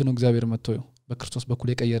ያለብን ነው እግዚአብሔር መጥቶ በክርስቶስ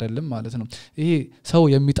በኩል የቀየረልን ማለት ነው ይሄ ሰው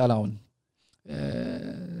የሚጠላውን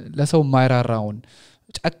ለሰው ማይራራውን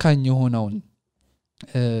ጨካኝ የሆነውን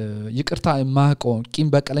ይቅርታ የማያውቀውን ቂም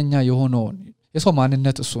በቀለኛ የሆነውን የሰው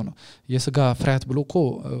ማንነት እሱ ነው የሥጋ ፍሬያት ብሎኮ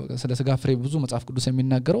ስለ ሥጋ ፍሬ ብዙ መጽሐፍ ቅዱስ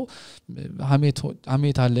የሚናገረው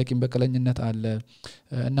ሐሜት አለ ቂም በቀለኝነት አለ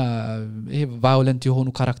እና ይሄ ቫዮለንት የሆኑ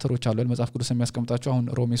ካራክተሮች አሉ መጽሐፍ ቅዱስ የሚያስቀምጣቸው አሁን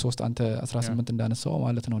ሮሜ 3 አንተ 18 እንዳነሳው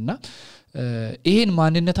ማለት ነውና ይሄን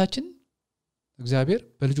ማንነታችን እግዚአብሔር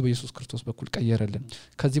በልጁ በኢየሱስ ክርስቶስ በኩል ቀየረልን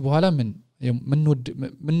ከዚህ በኋላ ምን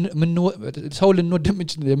ሰው ልንወድ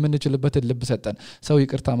የምንችልበትን ልብ ሰጠን ሰው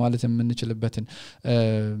ይቅርታ ማለት የምንችልበትን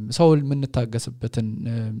ሰው ምንታገስበትን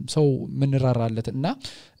ሰው ምንራራለትና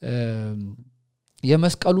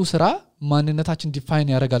የመስቀሉ ስራ ማንነታችን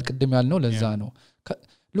ዲፋይን ያደርጋል ቅድም ያልነው ለዛ ነው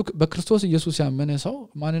ሉክ በክርስቶስ ኢየሱስ ያመነ ሰው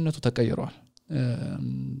ማንነቱ ተቀይሯል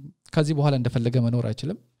ከዚህ በኋላ እንደፈለገ መኖር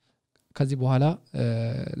አይችልም ከዚህ በኋላ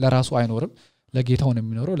ለራሱ አይኖርም ለጌታው ነው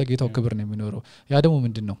የሚኖረው ለጌታው ክብር ነው የሚኖረው ያ ደግሞ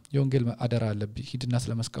ምንድነው የወንጌል አደራ አለብኝ ሂድና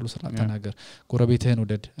ስለመስቀሉ ስራ ተናገር ጎረቤትህን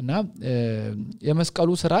ወደድ እና የመስቀሉ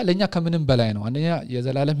ስራ ለኛ ከምንም በላይ ነው አንደኛ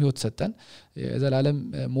የዘላለም ህይወት ሰጠን የዘላለም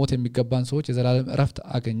ሞት የሚገባን ሰዎች የዘላለም እረፍት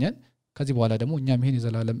አገኘን ከዚህ በኋላ ደግሞ እኛም ይሄን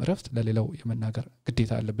የዘላለም እረፍት ለሌላው የመናገር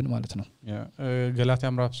ግዴታ አለብን ማለት ነው ገላትያ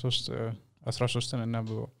ምዕራፍ 3:13 እና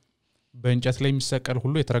በእንጨት ላይ የሚሰቀል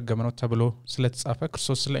ሁሉ የተረገመ ነው ተብሎ ስለተጻፈ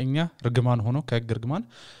ክርስቶስ ስለኛ ርግማን ሆኖ ከሕግ ርግማን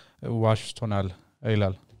ዋሽቶናል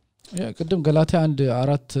ይላል ቅድም ገላትያ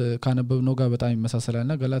 1:4 ካነበብነው ጋር በጣም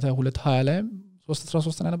ይመሳሰላልና ገላትያ 2:20 ላይም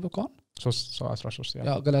 3:13 ያነበብከው 3:13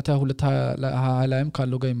 ያ ገላትያ 2:20 ላይም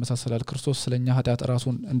ካለው ጋር ይመሳሰላል ክርስቶስ ስለኛ ኃጢአት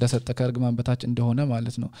ራሱን እንደሰጠ ከርግማን በታች እንደሆነ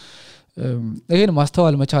ማለት ነው ይሄን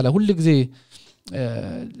ማስተዋል መቻል ሁሉ ጊዜ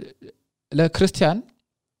ለክርስቲያን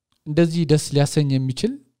እንደዚህ ደስ ሊያሰኝ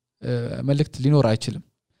የሚችል መልእክት ሊኖር አይችልም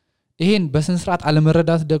ይሄን በስንስራት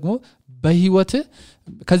አለመረዳት ደግሞ በህይወት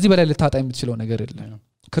ከዚህ በላይ ልታጣ የምትችለው ነገር የለም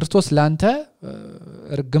ክርስቶስ ላንተ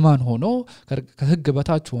ርግማን ሆኖ ከሕግ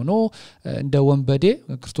በታች ሆኖ እንደ ወንበዴ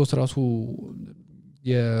ክርስቶስ ራሱ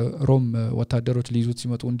የሮም ወታደሮች ሊይዙት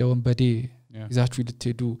ሲመጡ እንደ ወንበዴ ይዛችሁ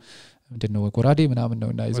ልትሄዱ ምንድነው ጎራዴ ምናምን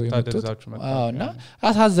ነውና ይዘው የመጡት እና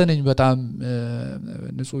አሳዘነኝ በጣም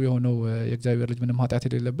ንጹህ የሆነው የእግዚአብሔር ልጅ ምንም ኃጢአት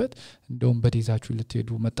የሌለበት እንደ ወንበዴ ይዛችሁ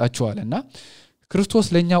ልትሄዱ መጣችኋልና ክርስቶስ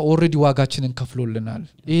ለኛ ኦሬዲ ዋጋችንን ከፍሎልናል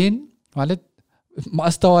ይሄን ማለት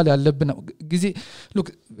ማስተዋል ያለብን ጊዜ ሉክ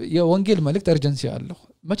የወንጌል መልእክት አርጀንሲ አለው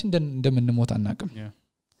መች እንደምንሞት አናቅም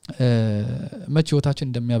መች ህይወታችን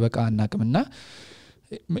እንደሚያበቃ አናቅምና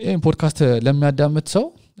ይሄን ፖድካስት ለሚያዳምጥ ሰው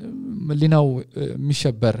ሊናው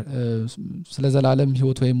የሚሸበር ስለ ዘላለም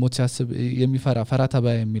ህይወት ወይ ሞት ሲያስብ የሚፈራ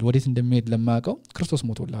ፈራተባ የሚል ወዴት እንደሚሄድ ለማያውቀው ክርስቶስ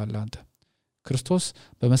ሞቶልሃል አንተ ክርስቶስ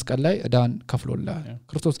በመስቀል ላይ እዳን ከፍሎልሃል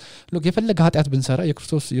ክርስቶስ ሉክ የፈለገ ኃጢአት ብንሰራ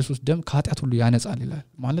የክርስቶስ ኢየሱስ ደም ከኃጢአት ሁሉ ያነጻል ይላል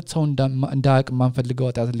ማለት ሰው እንዳያቅ ማንፈልገው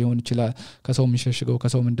ኃጢአት ሊሆን ይችላል ከሰው ምንሸሽገው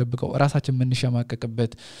ከሰው ምንደብቀው ራሳችን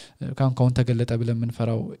ምንሸማቀቅበት ካሁን ተገለጠ ብለን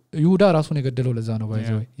ምንፈራው ይሁዳ ራሱን የገደለው ለዛ ነው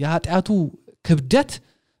ባይዘው የኃጢአቱ ክብደት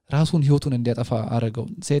ራሱን ህይወቱን እንዲያጠፋ አረጋው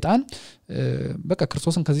ሰይጣን በቃ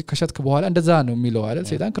ክርስቶስን ከዚህ ከሸጥክ በኋላ እንደዛ ነው የሚለው አይደል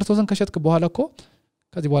ሰይጣን ክርስቶስን ከሸጥክ በኋላ እኮ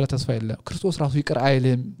ከዚህ በኋላ ተስፋ የለም ክርስቶስ ራሱ ይቅር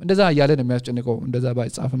አይልም እንደዛ ያለ ነው የሚያስጨንቀው እንደዛ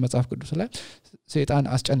ባይጻፍ መጽሐፍ ቅዱስ ላይ ሰይጣን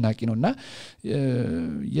አስጨናቂ ነውና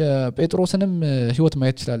የጴጥሮስንም ህይወት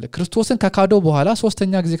ማየት ይችላል ክርስቶስን ከካዶ በኋላ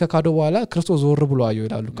ሶስተኛ ጊዜ ከካዶ በኋላ ክርስቶስ ዞር ብሎ አየው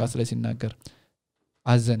ይላል ሉቃስ ላይ ሲናገር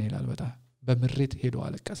አዘን ይላል በጣም በምሬት ሄዶ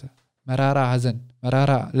አለቀሰ መራራ ሐዘን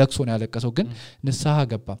መራራ ለቅሶ ነው ያለቀሰው ግን ንስሐ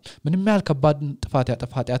ገባ ምንም ያህል ከባድ ጥፋት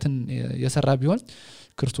ኃጢአትን የሰራ ቢሆን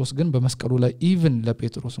ክርስቶስ ግን በመስቀሉ ላይ ኢቭን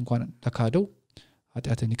ለጴጥሮስ እንኳን ለካደው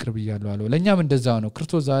ኃጢአትን ይቅር ብያለሁ አለው ለኛም እንደዛ ነው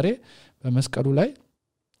ክርስቶስ ዛሬ በመስቀሉ ላይ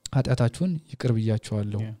ኃጢአታችሁን ይቅር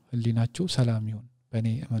ብያችኋለሁ ህሊናችሁ ሰላም ይሁን በእኔ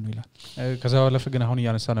እመኑ ይላል ከዛ ባለፈ ግን አሁን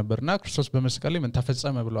ያነሳ ነበርና ክርስቶስ በመስቀል ላይ ምን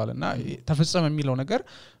ተፈጸመ ብለዋልና ተፈጸመ የሚለው ነገር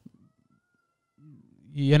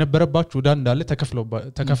የነበረባችሁ ዕዳ እንዳለ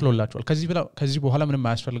ተከፍሎላችኋል ከዚህ በኋላ ምንም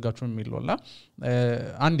አያስፈልጋችሁም የሚለውላ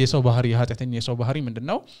አንድ የሰው ባህሪ ኃጢአተኛ የሰው ባህሪ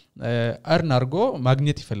ምንድነው አርን አርጎ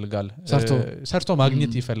ማግኘት ይፈልጋል ሰርቶ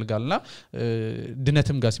ማግኘት ይፈልጋልና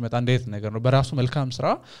ድነትም ጋር ሲመጣ እንዴት ነገር ነው በራሱ መልካም ስራ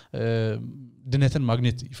ድነትን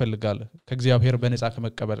ማግኘት ይፈልጋል ከእግዚአብሔር በነፃ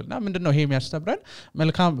ከመቀበልና ምንድነው ይሄ የሚያስተምረን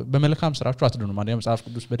በመልካም ስራችሁ አትድኑ ማለት የመጽሐፍ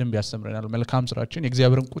ቅዱስ በደንብ ያስተምረናል መልካም ስራችን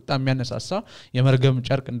የእግዚአብሔርን ቁጣ የሚያነሳሳ የመርገም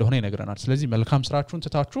ጨርቅ እንደሆነ ይነግረናል ስለዚህ መልካም ስራችሁን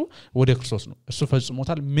ትታችሁ ወደ ክርስቶስ ነው እሱ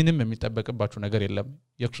ፈጽሞታል ምንም የሚጠበቅባችሁ ነገር የለም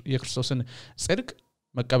የክርስቶስን ጽድቅ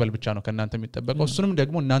መቀበል ብቻ ነው ከናንተ የሚጠበቀው እሱንም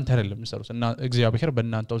ደግሞ እናንተ አይደለም የሚሰሩት እና እግዚአብሔር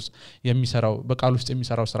በእናንተ ውስጥ የሚሰራው በቃል ውስጥ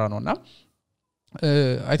የሚሰራው ስራ ነውና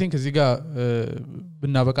I think እዚህ ጋር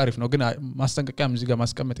ብናበቃ አሪፍ ነው ግን ማስጠንቀቂያም እዚህ ጋር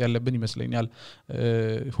ማስቀመጥ ያለብን ይመስለኛል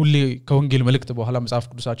ሁሌ ከወንጌል መልእክት በኋላ መጽሐፍ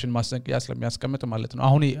ቅዱሳችን ማስጠንቀቂያ ስለሚያስቀምጥ ማለት ነው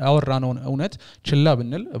አሁን ያወራነው እውነት ችላ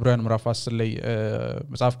ብንል ዕብራውያን ምዕራፍ 10 ላይ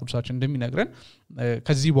መጽሐፍ ቅዱሳችን እንደሚነግረን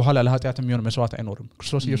ከዚህ በኋላ ለኃጢአት የሚሆን መስዋዕት አይኖርም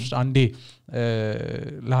ክርስቶስ ኢየሱስ አንዴ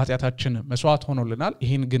ለኃጢአታችን መስዋዕት ሆኖልናል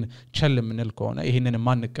ይሄን ግን ቸል ምንል ከሆነ ይሄንን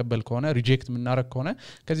ማንቀበል ከሆነ ሪጀክት ምናረግ ከሆነ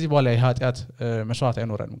ከዚህ በኋላ የኃጢአት መስዋዕት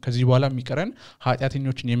አይኖርም ከዚህ በኋላ የሚቀረን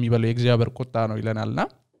ኃጢአተኞችን የሚበለው የእግዚአብሔር ቁጣ ነው ይለናልና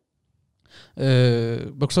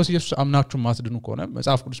በክርስቶስ ኢየሱስ አምናችሁ ማስድኑ ከሆነ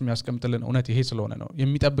መጽሐፍ ቅዱስ የሚያስቀምጥልን እውነት ይሄ ስለሆነ ነው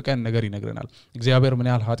የሚጠብቀን ነገር ይነግረናል እግዚአብሔር ምን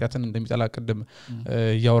ያህል ኃጢአትን እንደሚጠላ ቅድም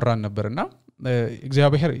ያወራን ነበርና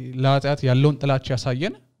እግዚአብሔር ለኃጢአት ያለውን ጥላቻ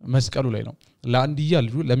ያሳየን መስቀሉ ላይ ነው ለአንዲያ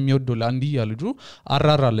ልጁ ለሚወደው ለአንዲያ ልጁ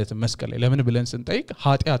አራራለት መስቀል ላይ ለምን ብለን ስንጠይቅ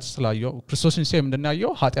ኃጢአት ስላየው ክርስቶስን ሲያይ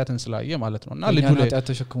እንደናየው ኃጢአትን ስላየ ማለት ነውና ልጁ ላይ ኃጢአት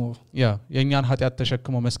ተሸክሞ የኛን ኃጢአት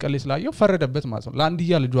ተሸክሞ መስቀል ላይ ስላየው ፈረደበት ማለት ነው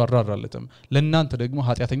ለአንዲያ ልጁ አራራለትም ለእናንተ ደግሞ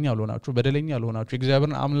ኃጢአተኛ ያልሆናችሁ በደለኛ ያልሆናችሁ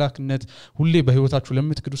እግዚአብሔርን አምላክነት ሁሌ በህይወታችሁ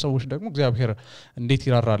ለምትክዱ ሰዎች ደግሞ እግዚአብሔር እንዴት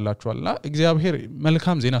ይራራላችኋልና እግዚአብሔር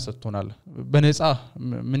መልካም ዜና ሰጥቶናል በነፃ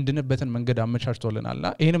ምንድንበትን መንገድ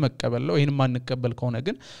አመቻችቶልናልና ይሄን መቀበል ነው ይሄን ማንቀበል ከሆነ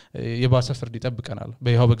ግን የባሰ ፍርድ ይጠብቀናል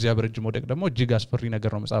በይሃው በእግዚአብሔር እጅ መውደቅ ደግሞ እጅግ አስፈሪ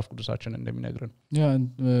ነገር ነው መጽሐፍ ቅዱሳችን እንደሚነግረን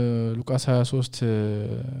ሉቃስ 23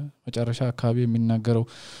 መጨረሻ አካባቢ የሚናገረው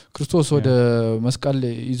ክርስቶስ ወደ መስቀል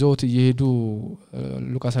ይዘውት እየሄዱ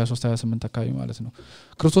ሉቃስ 23:28 አካባቢ ማለት ነው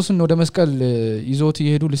ክርስቶስን ወደ መስቀል ይዘውት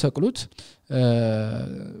እየሄዱ ሊሰቅሉት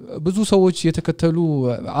ብዙ ሰዎች የተከተሉ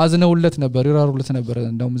አዝነውለት ነበር ይራሩለት ነበር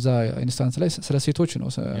እንደውም እዛ ኢንስታንስ ላይ ስለ ሴቶች ነው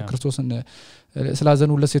ክርስቶስን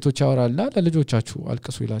ስላዘኑለት ሴቶች ያወራልና ለልጆቻችሁ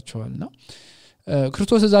አልቅሱ ይላቸዋልና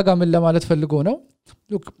ክርስቶስ እዛ ጋር ምን ለማለት ፈልጎ ነው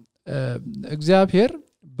ሉክ እግዚአብሔር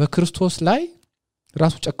በክርስቶስ ላይ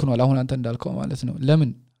ራሱ ጨክኗል አሁን አንተ እንዳልከው ማለት ነው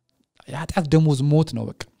ለምን ኃጢአት ደሞዝ ሞት ነው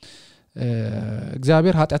በቃ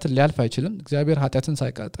እግዚአብሔር ኃጢአትን ሊያልፍ አይችልም እግዚአብሔር ኃጢአትን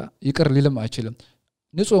ሳይቀጣ ይቅር ሊልም አይችልም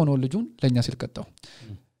ንጹህ ሆኖ ልጁን ለኛ ሲል ቀጣው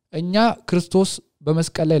እኛ ክርስቶስ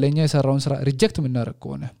በመስቀል ላይ ለኛ የሰራውን ስራ ሪጀክት ምናረግ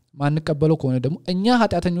ከሆነ ማንቀበለው ከሆነ ደግሞ እኛ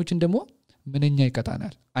ኃጢአተኞችን ደግሞ ምንኛ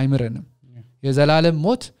ይቀጣናል አይምረንም የዘላለም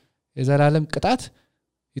ሞት የዘላለም ቅጣት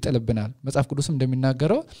ይጥልብናል መጽሐፍ ቅዱስም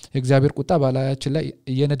እንደሚናገረው የእግዚአብሔር ቁጣ ባላያችን ላይ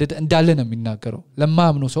እየነደደ እንዳለ ነው የሚናገረው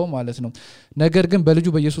ለማምኑ ሰው ማለት ነው ነገር ግን በልጁ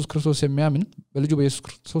በኢየሱስ ክርስቶስ የሚያምን በልጁ በኢየሱስ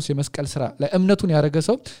ክርስቶስ የመስቀል ስራ ላይ እምነቱን ያረገ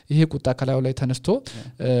ሰው ይሄ ቁጣ ከላዩ ላይ ተነስቶ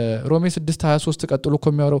ሮሜ 6:23 ቀጥሎ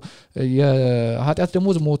የሚያወራው የኃጢአት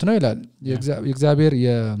ደሞዝ ሞት ነው ይላል የእግዚአብሔር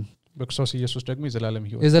በክርስቶስ ኢየሱስ ደግሞ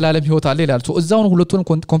የዘላለም ህይወት አለ ይላል ሶ እዛውን ሁለቱን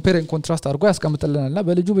ኮምፔር ኤንድ ኮንትራስት አድርጎ ያስቀምጥልናልና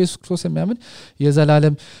በልጁ በኢየሱስ ክርስቶስ የሚያምን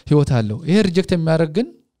የዘላለም ህይወት አለው ይሄ ሪጀክት የሚያደርግ ግን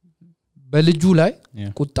በልጁ ላይ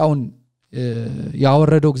ቁጣውን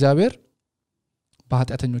ያወረደው እግዚአብሔር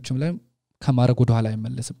በኃጢአተኞችም ላይ ከማረግ ወደ ኋላ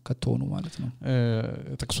አይመለስም ከተሆኑ ማለት ነው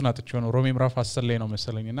ጥቅሱን አጥቼው ነው ሮሜ ምዕራፍ 10 ላይ ነው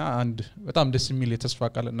መሰለኝና አንድ በጣም ደስ የሚል የተስፋ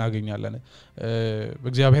ቃል እናገኛለን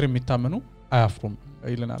በእግዚአብሔር የሚታመኑ አያፍሩም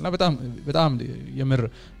ይለናልና በጣም የምር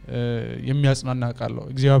የሚያጽናና ቃል ነው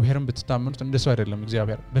እግዚአብሔርን ብትታመኑት እንደሱ አይደለም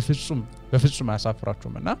እግዚአብሔር በፍጹም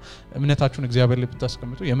አያሳፍራችሁምና እምነታችሁን እግዚአብሔር ላይ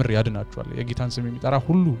ብታስቀምጡ የምር ያድናችኋል የጌታን ስም የሚጠራ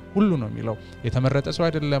ሁሉ ነው የሚለው የተመረጠ ሰው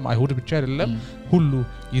አይደለም አይሁድ ብቻ አይደለም ሁሉ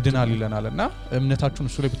ይድናል ይለናልና እምነታችሁን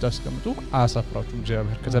እሱ ላይ ብታስቀምጡ አያሳፍራችሁም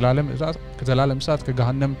እግዚአብሔር ከዘላለም እሳት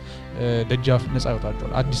ከገሃነም ደጃፍ ነፃ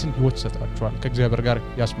ያወጣችኋል አዲስን ህይወት ይሰጣችኋል ከእግዚአብሔር ጋር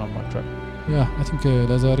ያስማማችኋል I think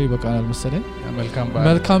ለዛሬ በቃናል መሰለኝ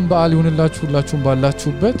መልካም በዓል ይሁንላችሁ ሁላችሁም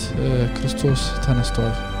ባላችሁበት ክርስቶስ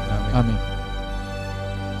ተነስቷል አሜን